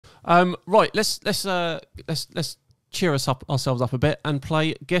Right, let's cheer ourselves up a bit and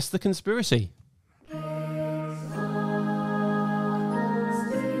play Guess the Conspiracy.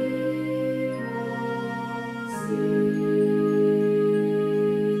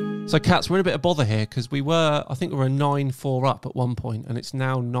 So, Cats, we're in a bit of bother here because I think we were 9-4 up at one point, and it's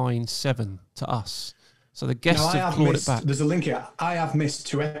now 9-7 to us. So the guests have clawed it back. There's a link here. I have missed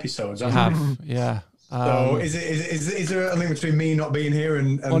 2 episodes. I have, yeah. So is there a link between me not being here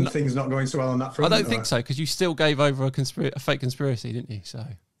and things not going so well on that front? I don't think so, because you still gave over a fake conspiracy, didn't you? So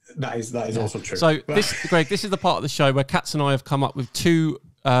that is also true. So Greg, this is the part of the show where Cats and I have come up with 2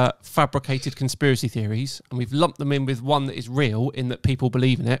 fabricated conspiracy theories, and we've lumped them in with one that is real in that people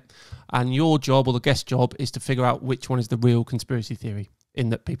believe in it, and your job, or the guest job, is to figure out which one is the real conspiracy theory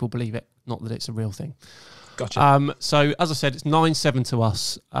in that people believe it, not that it's a real thing. Gotcha. So as I said, it's 9-7 to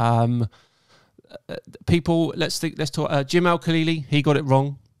us. People, let's talk. Jim Al-Khalili, he got it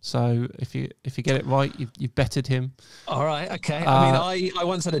wrong. So if you get it right, you've betted him. All right, okay. I mean, I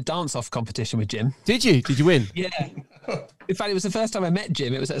once had a dance-off competition with Jim. Did you? Did you win? Yeah. In fact, it was the first time I met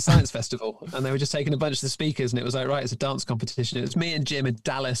Jim. It was at a science festival, and they were just taking a bunch of the speakers, and it was like, right, it's a dance competition. It was me and Jim and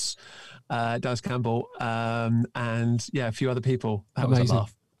Dallas Campbell, and yeah, a few other people. That was a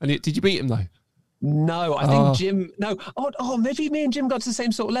laugh. And did you beat him though? No, I think Jim. No, maybe me and Jim got to the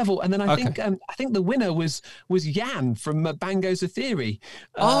same sort of level, and then I think the winner was Jan from Bango's a Theory.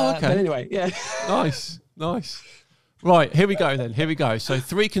 Okay. But anyway, yeah. Nice. Right, here we go then. Here we go. So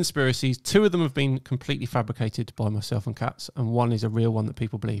 3 conspiracies. 2 of them have been completely fabricated by myself and Cats, and 1 is a real one that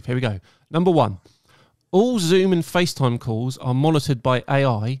people believe. Here we go. Number 1. All Zoom and FaceTime calls are monitored by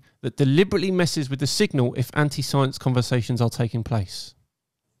AI that deliberately messes with the signal if anti-science conversations are taking place.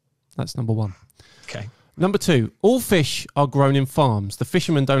 That's number 1. Okay. Number 2, all fish are grown in farms. The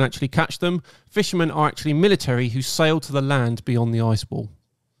fishermen don't actually catch them. Fishermen are actually military who sail to the land beyond the ice wall.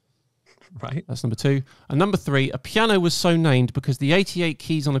 Right. That's number 2. And number 3, a piano was so named because the 88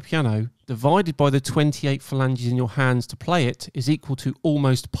 keys on a piano divided by the 28 phalanges in your hands to play it is equal to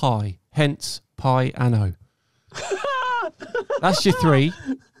almost pi. Hence, pi anno. That's your 3.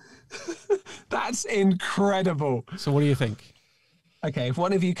 That's incredible. So what do you think? Okay, if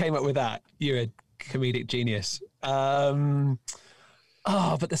one of you came up with that, you're a comedic genius. But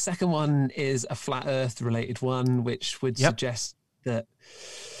the second one is a flat Earth related one, which would suggest that.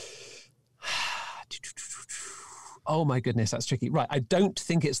 Oh my goodness, that's tricky. Right, I don't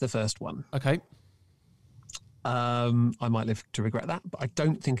think it's the first one. Okay. I might live to regret that, but I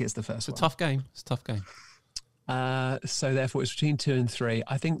don't think it's the first one. It's a tough game. It's a tough game. So therefore, it's between 2 and 3.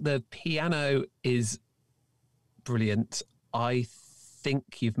 I think the piano is brilliant. I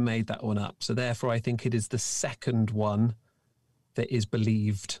think you've made that one up. So therefore, I think it is the second one that is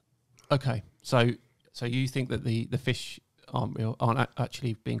believed. Okay. So you think that the fish aren't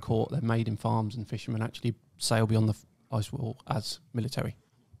actually being caught. They're made in farms, and fishermen actually sail beyond the ice wall as military.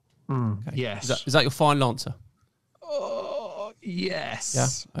 Okay. Yes. Is that your final answer? Oh, yes.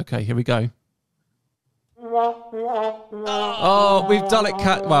 Yeah. Okay, here we go. Oh, we've done it,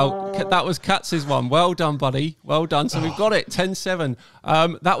 Cat. Well, that was Katz's one. Well done, buddy. Well done. So we've got it, 10-7.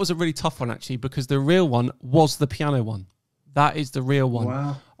 That was a really tough one, actually, because the real one was the piano one. That is the real one.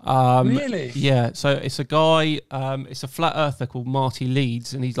 Wow. Really? Yeah. So it's a guy, it's a flat earther called Marty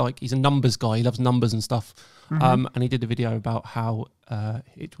Leeds, and he's a numbers guy. He loves numbers and stuff. And he did a video about how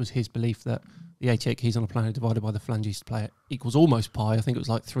it was his belief that the 88 keys on a planet divided by the phalanges to play it equals almost pi. I think it was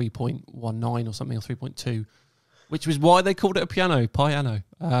like 3.19 or something, or 3.2, which was why they called it a piano, piano.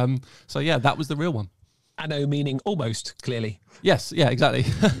 So yeah, that was the real one. Anno meaning almost, clearly. Yes, yeah, exactly.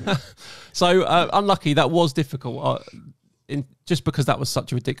 So unlucky, that was difficult. Just because that was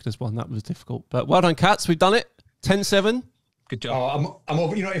such a ridiculous one, that was difficult. But well done, Cats. We've done it. 10-7. Good job. I'm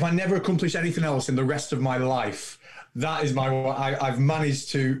over. You know, if I never accomplish anything else in the rest of my life, that is I've managed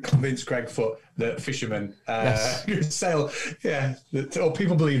to convince Greg Foot that fishermen sail. Yeah, or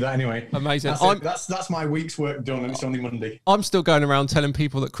people believe that anyway. Amazing. That's my week's work done, and it's only Monday. I'm still going around telling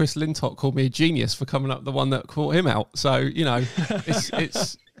people that Chris Lintott called me a genius for coming up with the one that caught him out. So you know,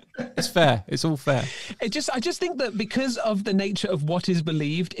 it's fair. It's all fair. I just think that because of the nature of what is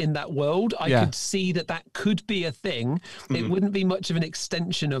believed in that world, I could see that could be a thing. It wouldn't be much of an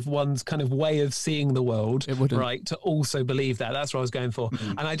extension of one's kind of way of seeing the world, it wouldn't. Right? To also believe that. That's what I was going for.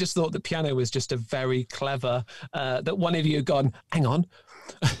 And I just thought the piano was just a very clever, that one of you had gone, hang on,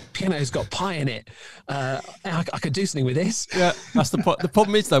 piano's got pi in it. I could do something with this. Yeah, that's the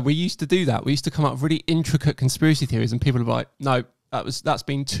problem is, though, we used to do that. We used to come up with really intricate conspiracy theories, and people are like, no, that's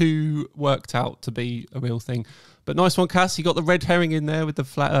been too worked out to be a real thing. But nice one, Cass. You got the red herring in there with the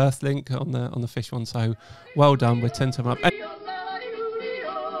flat Earth link on the fish one. So well done. We're 10-7 up.